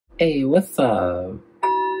Hey, what's up?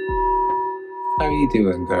 How are you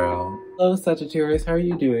doing, girl? Hello, Sagittarius. How are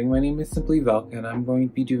you doing? My name is Simply Velka, and I'm going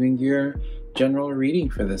to be doing your general reading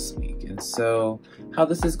for this week. And so, how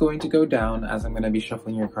this is going to go down, as I'm going to be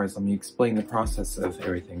shuffling your cards, let me explain the process of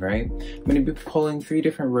everything, right? I'm going to be pulling 3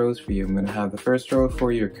 different rows for you. I'm going to have the first row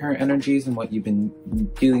for your current energies and what you've been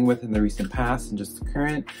dealing with in the recent past and just the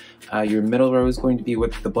current. Your middle row is going to be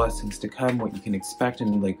what the blessings to come, what you can expect,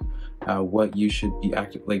 and what you should be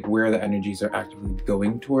where the energies are actively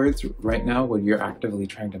going towards right now, what you're actively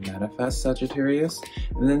trying to manifest, Sagittarius.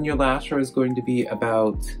 And then your last row is going to be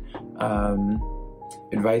about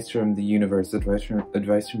advice from the universe, advice from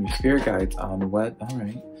your spirit guides on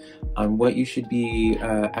what you should be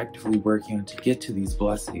actively working on to get to these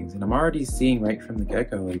blessings. And I'm already seeing right from the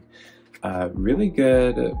get-go, really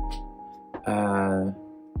good,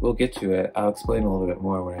 we'll get to it. I'll explain a little bit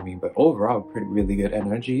more what I mean, but overall, really good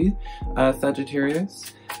energy,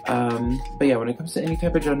 Sagittarius. But yeah, when it comes to any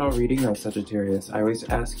type of general reading though, Sagittarius, I always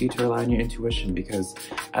ask you to rely on your intuition because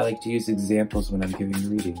I like to use examples when I'm giving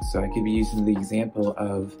readings. So I could be using the example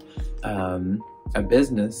of a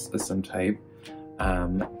business of some type,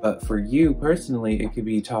 but for you personally, it could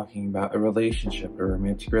be talking about a relationship, a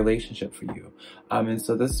romantic relationship for you. And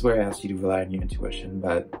so this is where I ask you to rely on your intuition,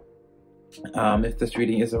 but if this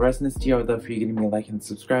reading is a resonance to you, I would love for you to give me a like and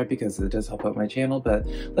subscribe because it does help out my channel. But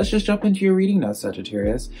let's just jump into your reading now,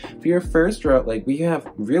 Sagittarius. For your first row, we have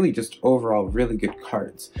really just overall really good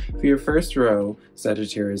cards. For your first row,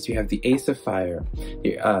 Sagittarius, you have the Ace of Fire.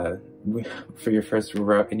 For your first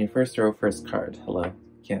row, first card. Hello.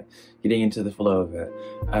 Getting into the flow of it.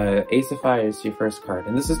 Ace of Fire is your first card,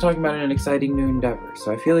 and this is talking about an exciting new endeavor.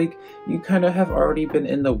 So I feel like you kind of have already been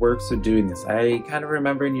in the works of doing this. I kind of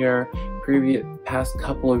remember in your past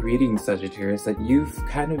couple of readings, Sagittarius, that you've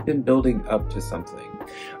kind of been building up to something,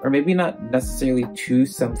 or maybe not necessarily to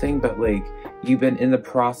something, but you've been in the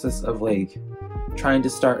process of trying to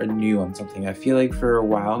start anew on something. I feel like for a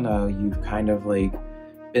while now you've kind of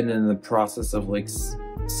been in the process of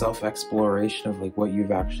self-exploration of what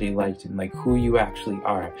you've actually liked and who you actually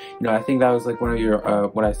are. You know, I think that was one of your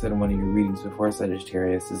what I said in one of your readings before,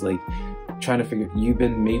 Sagittarius, is you've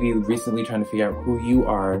been maybe recently trying to figure out who you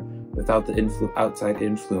are without the outside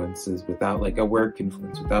influences, without a work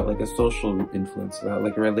influence, without a social influence, without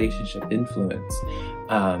a relationship influence.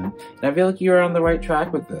 And I feel like you're on the right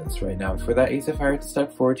track with this right now. For that Ace of Fire to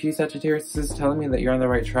step forward to you, Sagittarius, this is telling me that you're on the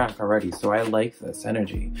right track already. So I like this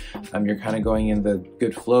energy. You're kind of going in the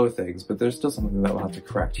good flow of things, but there's still something that we'll have to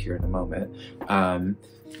correct here in a moment.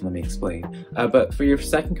 Let me explain. But for your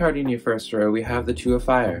second card in your first row, we have the Two of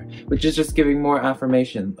Fire, which is just giving more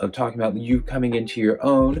affirmation of talking about you coming into your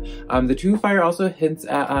own. The Two of Fire also hints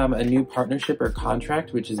at a new partnership or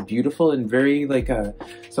contract, which is beautiful and very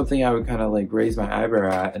something I would kind of raise my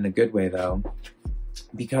eyebrow at in a good way though,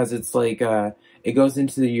 because it's it goes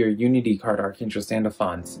into your Unity card, Archangel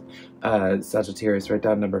Sandalphon. Sagittarius, write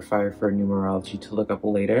down number 5 for numerology to look up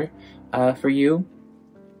later for you.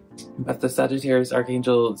 But the Sagittarius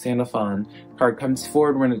Archangel Sandalphon card comes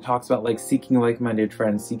forward when it talks about seeking like-minded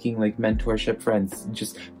friends, seeking mentorship friends,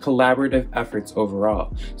 just collaborative efforts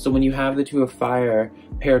overall. So when you have the Two of Fire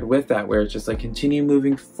paired with that, where it's just continue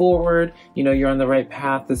moving forward, you know, you're on the right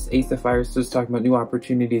path. This Ace of Fire is just talking about new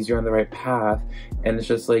opportunities, you're on the right path, and it's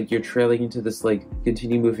just you're trailing into this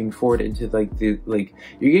continue moving forward into you're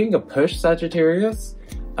getting a push, Sagittarius,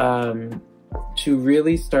 to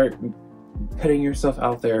really start putting yourself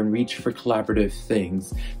out there and reach for collaborative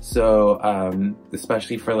things. So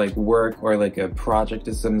especially for work or a project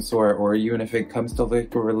of some sort, or even if it comes to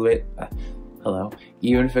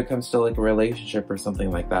even if it comes to a relationship or something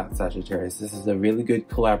like that, Sagittarius, this is a really good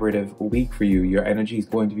collaborative week for you. Your energy is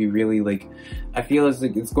going to be really I feel as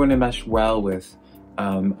it's going to mesh well with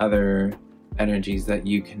other energies that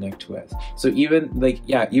you connect with. So even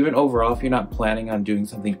even overall, if you're not planning on doing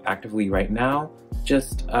something actively right now,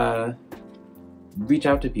 just reach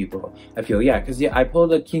out to people. I feel, because I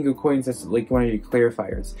pulled a King of Coins as one of your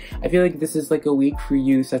clarifiers. I feel like this is a week for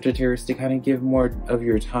you, Sagittarius, to kind of give more of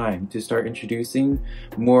your time to start introducing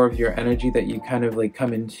more of your energy that you kind of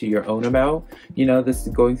come into your own about. You know, this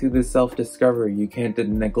going through this self-discovery, you can't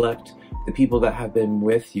neglect the people that have been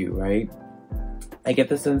with you, right? I get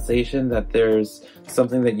the sensation that there's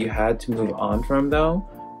something that you had to move on from though.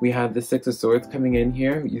 We have the Six of Swords coming in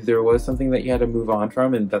here. There was something that you had to move on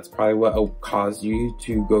from, and that's probably what caused you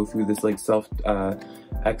to go through this self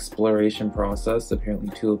exploration process. Apparently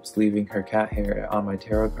Tulip's leaving her cat hair on my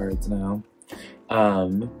tarot cards now.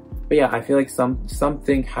 But yeah, I feel like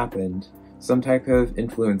something happened. Some type of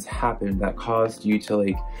influence happened that caused you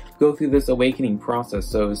to go through this awakening process.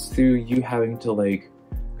 So it's through you having to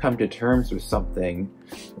come to terms with something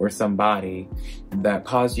or somebody that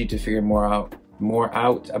caused you to figure more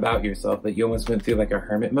out about yourself. Like you almost went through like a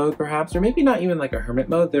hermit mode perhaps, or maybe not even like a hermit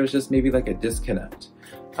mode. There's just maybe like a disconnect,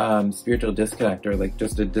 spiritual disconnect, or like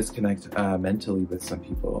just a disconnect mentally with some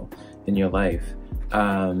people in your life.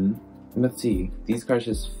 Let's see, these cards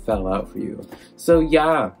just fell out for you. So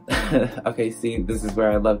yeah, okay, see, this is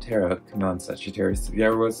where I love tarot. Come on, Sagittarius. If you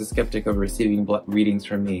ever was a skeptic of receiving readings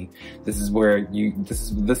from me, this is where you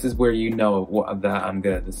know that I'm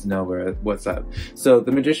good. This is what's up. So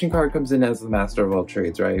the Magician card comes in as the master of all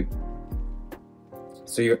trades, right?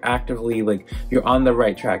 So you're actively, like, you're on the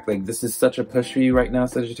right track. Like, this is such a push for you right now,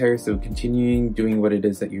 Sagittarius. So continuing doing what it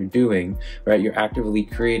is that you're doing, right? You're actively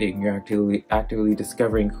creating, you're actively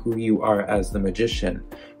discovering who you are as the magician,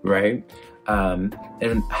 right? And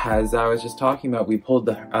as I was just talking about, we pulled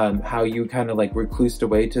the, how you kind of like reclused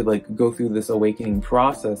away to like go through this awakening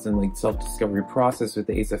process and like self-discovery process with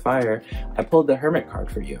the Ace of Fire. I pulled the Hermit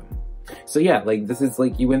card for you. So yeah, like this is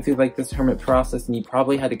like you went through like this hermit process and you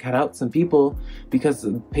probably had to cut out some people because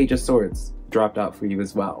the Page of Swords dropped out for you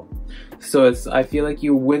as well. So I feel like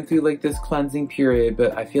you went through like this cleansing period,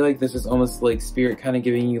 but I feel like this is almost like Spirit kind of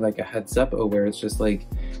giving you like a heads up where it's just like,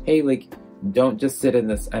 hey, like, don't just sit in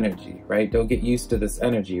this energy, right? Don't get used to this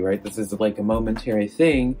energy, right? This is like a momentary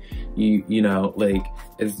thing. You know, like,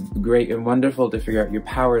 it's great and wonderful to figure out your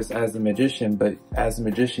powers as a magician, but as a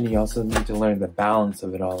magician, you also need to learn the balance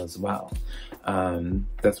of it all as well.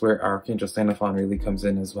 That's where Archangel Xenophon really comes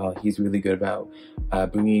in as well. He's really good about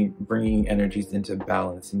bringing energies into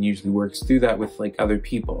balance, and usually works through that with like other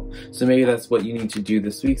people. So maybe that's what you need to do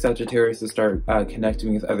this week, Sagittarius, to start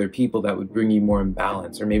connecting with other people that would bring you more in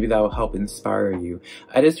balance, or maybe that will help inspire you.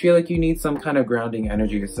 I just feel like you need some kind of grounding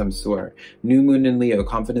energy of some sort. New Moon in Leo,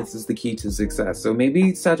 confidence is the key to success. So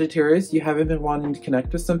maybe Sagittarius, you haven't been wanting to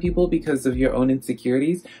connect with some people because of your own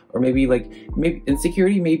insecurities, or maybe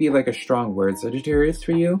insecurity may be like a strong word, Sagittarius,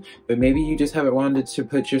 for you, but maybe you just haven't wanted to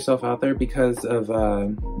put yourself out there because of I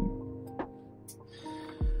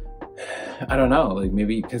don't know, like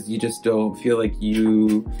maybe because you just don't feel like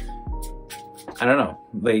I don't know,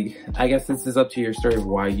 like, I guess this is up to your story of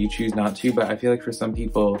why you choose not to, but I feel like for some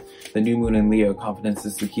people, the New Moon in Leo, confidence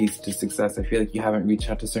is the key to success. I feel like you haven't reached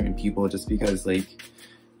out to certain people just because like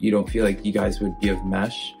you don't feel like you guys would be of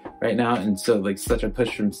mesh right now, and so like such a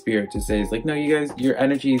push from Spirit to say is like, no, you guys, your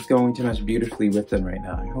energy is going to mesh beautifully with them right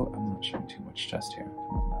now. I hope I'm not showing too much chest here. Come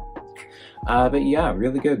on now. But yeah,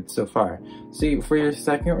 really good so far. So for your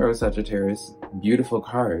second row, Sagittarius, beautiful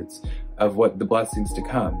cards of what the blessings to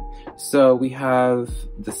come. So we have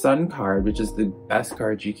the Sun card, which is the best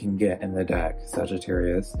card you can get in the deck,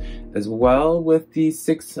 Sagittarius, as well with the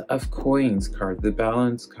Six of Coins card, the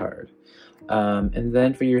Balance card. And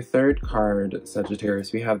then for your third card,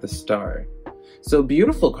 Sagittarius, we have the Star. So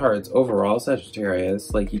beautiful cards overall,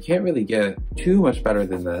 Sagittarius. Like, you can't really get too much better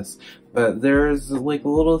than this, but there's like a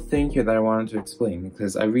little thing here that I wanted to explain,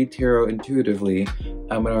 because I read tarot intuitively.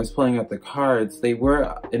 When I was pulling out the cards, they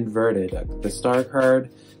were inverted. The Star card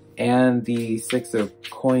and the Six of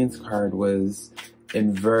Coins card was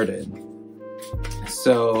inverted.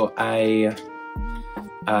 So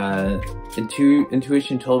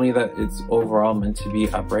intuition told me that it's overall meant to be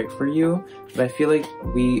upright for you, but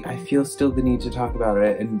I feel still the need to talk about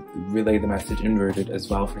it and relay the message inverted as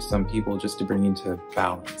well for some people, just to bring into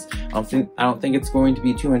balance. I don't think it's going to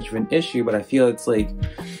be too much of an issue, but I feel it's like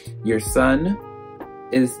your Sun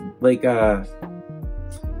is like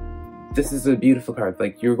this is a beautiful card.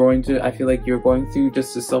 Like, I feel like you're going through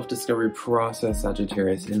just a self-discovery process,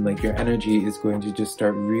 Sagittarius, and like your energy is going to just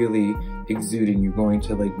start really exuding. You're going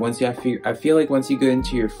to like, I feel like once you get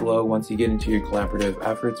into your flow, once you get into your collaborative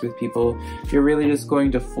efforts with people, you're really just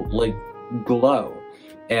going to like glow.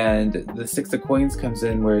 And the Six of Coins comes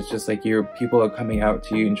in where it's just like people are coming out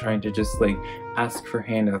to you and trying to just like ask for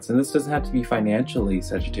handouts. And this doesn't have to be financially,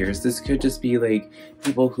 Sagittarius. This could just be like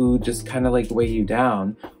people who just kind of like weigh you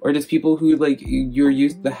down, or just people who like you're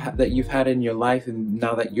used that you've had in your life, and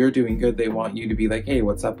now that you're doing good, they want you to be like, hey,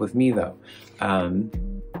 what's up with me though?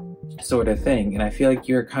 Sort of thing. And I feel like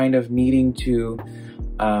you're kind of needing to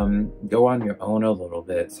go on your own a little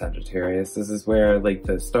bit, Sagittarius. This is where like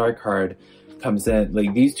the Star card comes in.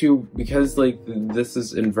 Like, these two, because like this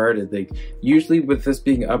is inverted, like usually with this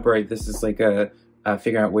being upright, this is like a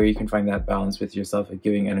figuring out where you can find that balance with yourself and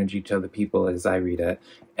giving energy to other people, as I read it.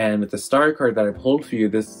 And with the Star card that I pulled for you,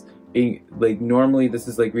 this being like, normally this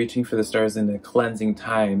is like reaching for the stars in a cleansing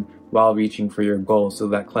time while reaching for your goal. So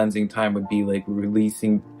that cleansing time would be like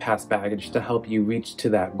releasing past baggage to help you reach to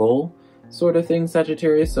that goal, sort of thing,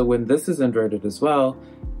 Sagittarius. So when this is inverted as well,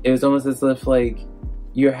 it was almost as if like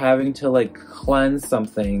you're having to like cleanse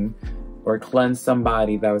something or cleanse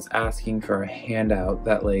somebody that was asking for a handout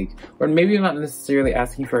that like, or maybe not necessarily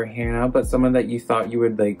asking for a handout, but someone that you thought you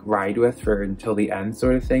would like ride with for until the end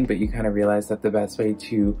sort of thing, but you kind of realized that the best way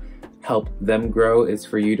to help them grow is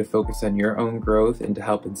for you to focus on your own growth and to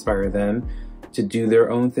help inspire them to do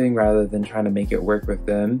their own thing rather than trying to make it work with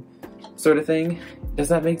them sort of thing. Does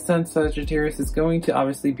that make sense, Sagittarius? It's going to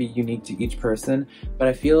obviously be unique to each person, but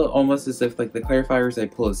I feel almost as if like the clarifiers I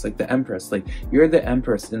pull is like the Empress. Like you're the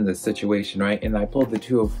Empress in this situation, right? And I pulled the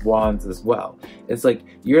Two of Wands as well. It's like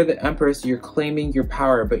you're the Empress, you're claiming your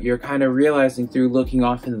power, but you're kind of realizing through looking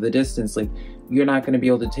off into the distance, like you're not going to be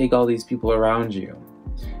able to take all these people around you.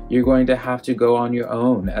 You're going to have to go on your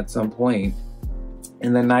own at some point.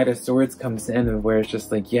 And the Knight of Swords comes in where it's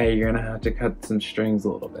just like, yeah, you're gonna have to cut some strings a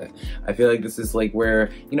little bit. I feel like this is like where,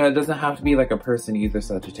 you know, it doesn't have to be like a person either,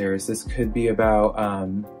 Sagittarius. This could be about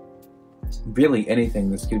really anything.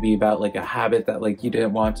 This could be about like a habit that like you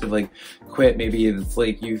didn't want to like quit. Maybe it's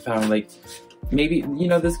like you found like, maybe, you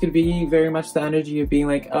know, this could be very much the energy of being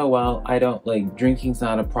like, oh, well, I don't like, drinking's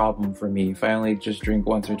not a problem for me. If I only just drink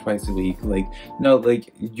once or twice a week, like, no,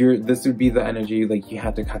 like this would be the energy, like you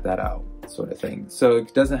have to cut that out sort of thing. So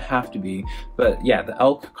it doesn't have to be, but yeah, the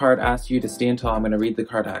Elk card asks you to stand tall. I'm going to read the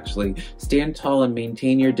card actually. Stand tall and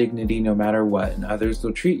maintain your dignity no matter what, and others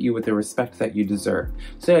will treat you with the respect that you deserve.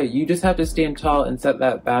 So yeah, you just have to stand tall and set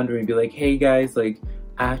that boundary and be like, hey guys, like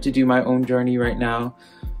I have to do my own journey right now.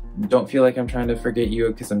 Don't feel like I'm trying to forget you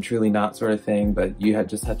because I'm truly not sort of thing, but you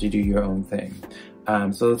just have to do your own thing.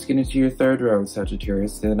 So let's get into your third row,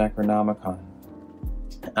 Sagittarius, the Necronomicon.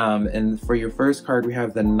 And for your first card, we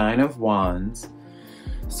have the Nine of Wands.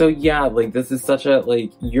 So yeah, like this is such a,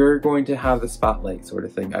 like, you're going to have the spotlight sort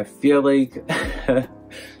of thing. I feel like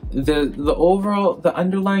the overall, the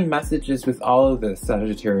underlying messages with all of this,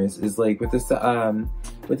 Sagittarius, is like with this,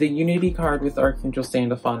 with the Unity card with Archangel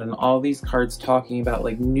Sandalphon and all these cards talking about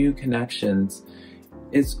like new connections,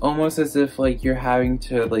 it's almost as if like you're having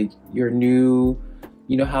to like your new,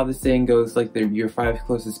 you know how the saying goes, like your 5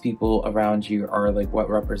 closest people around you are like what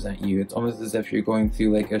represent you. It's almost as if you're going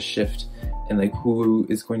through like a shift and like who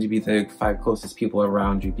is going to be the 5 closest people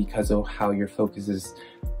around you because of how your focus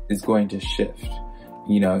is going to shift.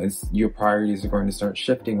 You know, it's your priorities are going to start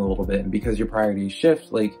shifting a little bit, and because your priorities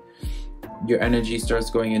shift, like your energy starts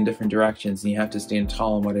going in different directions, and you have to stand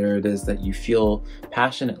tall on whatever it is that you feel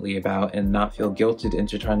passionately about and not feel guilted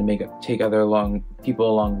into trying to take other people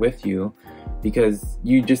along with you, because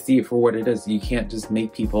you just see it for what it is. You can't just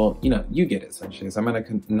make people, you know, you get it essentially. So I'm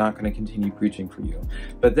not gonna continue preaching for you.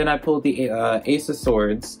 But then I pulled the Ace of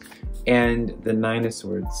Swords and the Nine of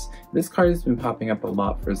Swords. This card has been popping up a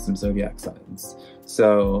lot for some Zodiac signs,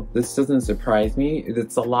 so this doesn't surprise me.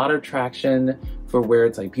 It's a lot of traction for where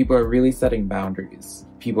it's like people are really setting boundaries.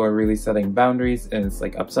 People are really setting boundaries, and it's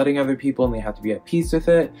like upsetting other people and they have to be at peace with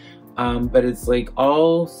it. But it's like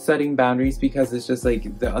all setting boundaries because it's just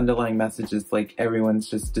like the underlying message is like everyone's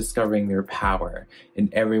just discovering their power,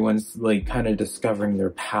 and everyone's like kind of discovering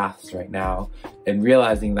their paths right now and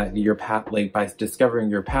realizing that your path, like by discovering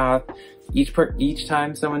your path, each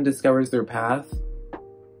time someone discovers their path,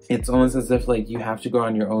 it's almost as if like you have to go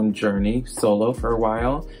on your own journey solo for a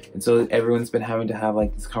while. And so everyone's been having to have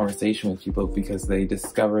like this conversation with people because they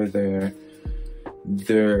discover their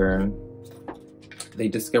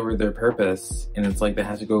purpose, and it's like they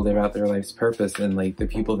have to go live out their life's purpose, and like the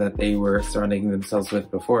people that they were surrounding themselves with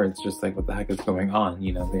before, it's just like, what the heck is going on?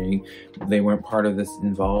 You know, they weren't part of this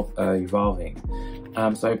evolving.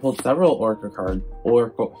 So I pulled several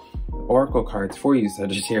oracle cards for you,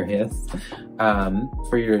 Sagittarius,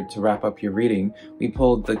 to wrap up your reading. We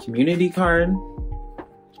pulled the Community card,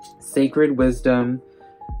 Sacred Wisdom,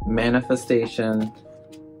 Manifestation,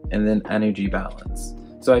 and then Energy Balance.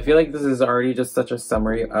 So I feel like this is already just such a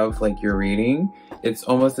summary of like your reading. It's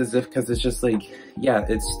almost as if, because it's just like, yeah,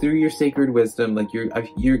 it's through your sacred wisdom, like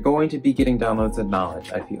you're going to be getting downloads of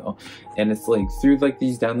knowledge, I feel. And it's like through like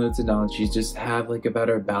these downloads of knowledge, you just have like a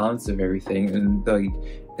better balance of everything. And like,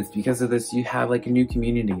 it's because of this, you have like a new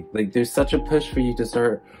community. Like there's such a push for you to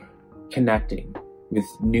start connecting with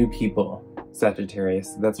new people,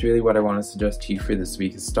 Sagittarius. That's really what I want to suggest to you for this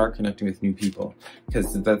week, is start connecting with new people,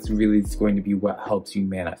 because that's really going to be what helps you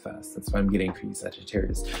manifest. That's what I'm getting for you,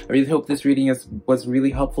 Sagittarius. I really hope this reading was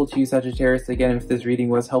really helpful to you, Sagittarius. Again, if this reading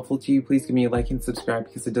was helpful to you, please give me a like and subscribe,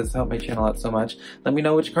 because it does help my channel out so much. Let me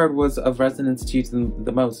know which card was of resonance to you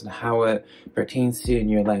the most and how it pertains to you in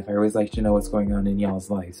your life. I always like to know what's going on in y'all's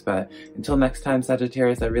lives. But until next time,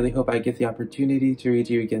 Sagittarius, I really hope I get the opportunity to read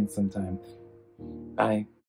you again sometime. Bye.